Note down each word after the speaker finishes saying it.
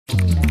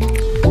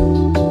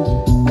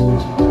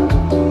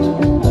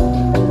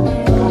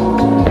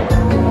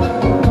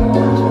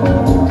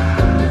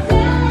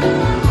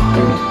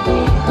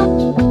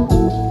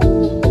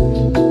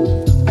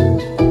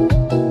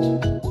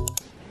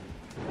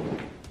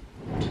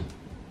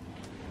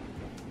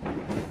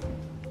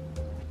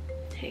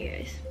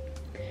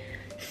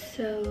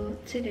So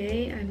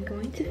today I'm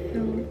going to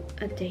film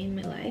a day in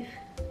my life,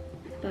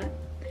 but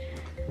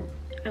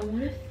I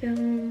want to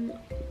film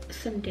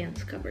some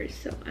dance covers,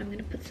 so I'm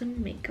gonna put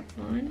some makeup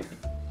on.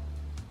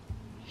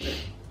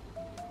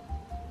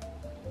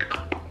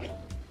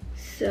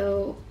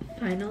 So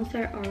finals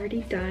are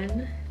already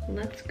done.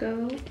 Let's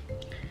go.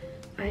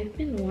 I've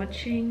been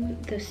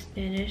watching the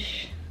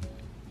Spanish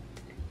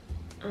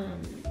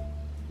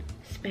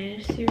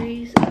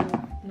series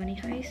of Money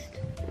Heist,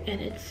 and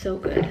it's so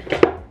good.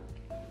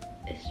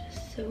 It's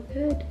just so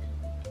good.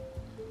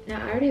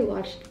 Now I already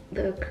watched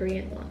the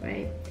Korean one,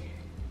 right?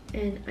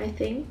 And I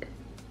think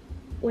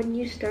when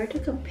you start to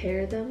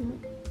compare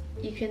them,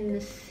 you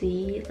can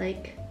see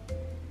like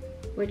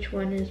which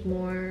one is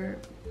more,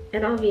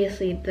 and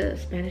obviously the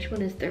Spanish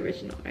one is the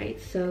original,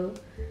 right? So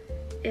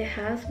it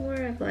has more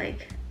of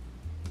like,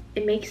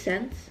 it makes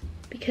sense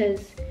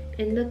because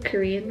in the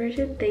Korean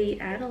version they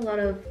add a lot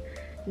of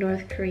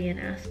North Korean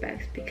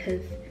aspects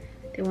because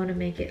they want to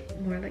make it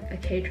more like a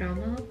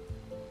K-drama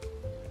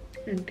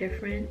and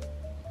different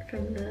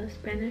from the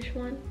Spanish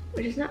one,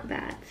 which is not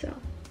bad. So,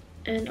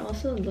 and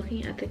also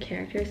looking at the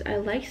characters, I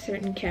like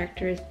certain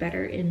characters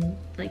better in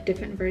like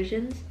different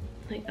versions.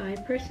 Like I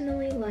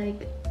personally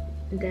like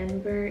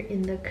Denver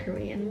in the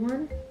Korean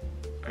one.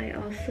 I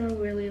also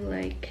really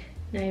like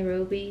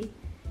Nairobi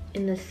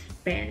in the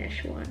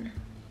Spanish one.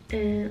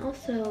 And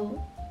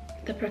also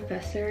the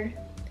professor,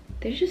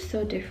 they're just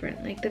so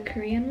different. Like the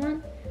Korean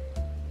one,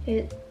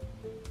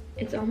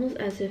 it's almost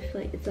as if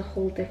like it's a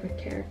whole different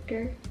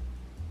character,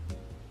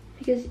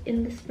 because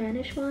in the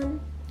Spanish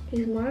one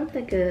he's more of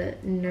like a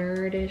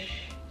nerdish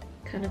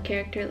kind of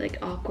character, like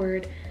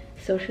awkward,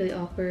 socially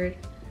awkward,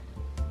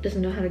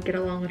 doesn't know how to get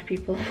along with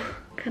people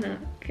kind of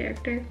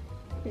character.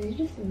 Is it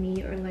just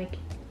me, or like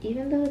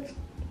even though it's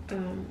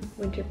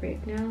winter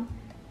break now,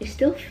 it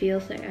still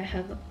feels like I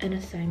have an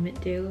assignment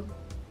due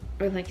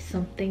or like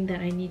something that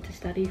I need to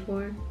study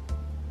for?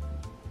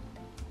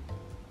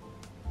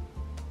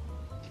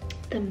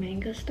 The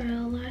manga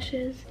style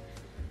lashes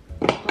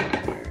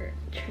are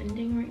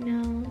trending right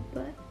now,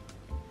 but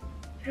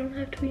I don't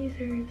have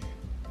tweezers.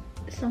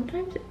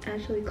 Sometimes it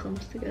actually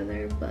comes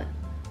together, but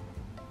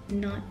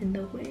not in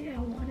the way I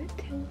want it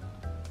to.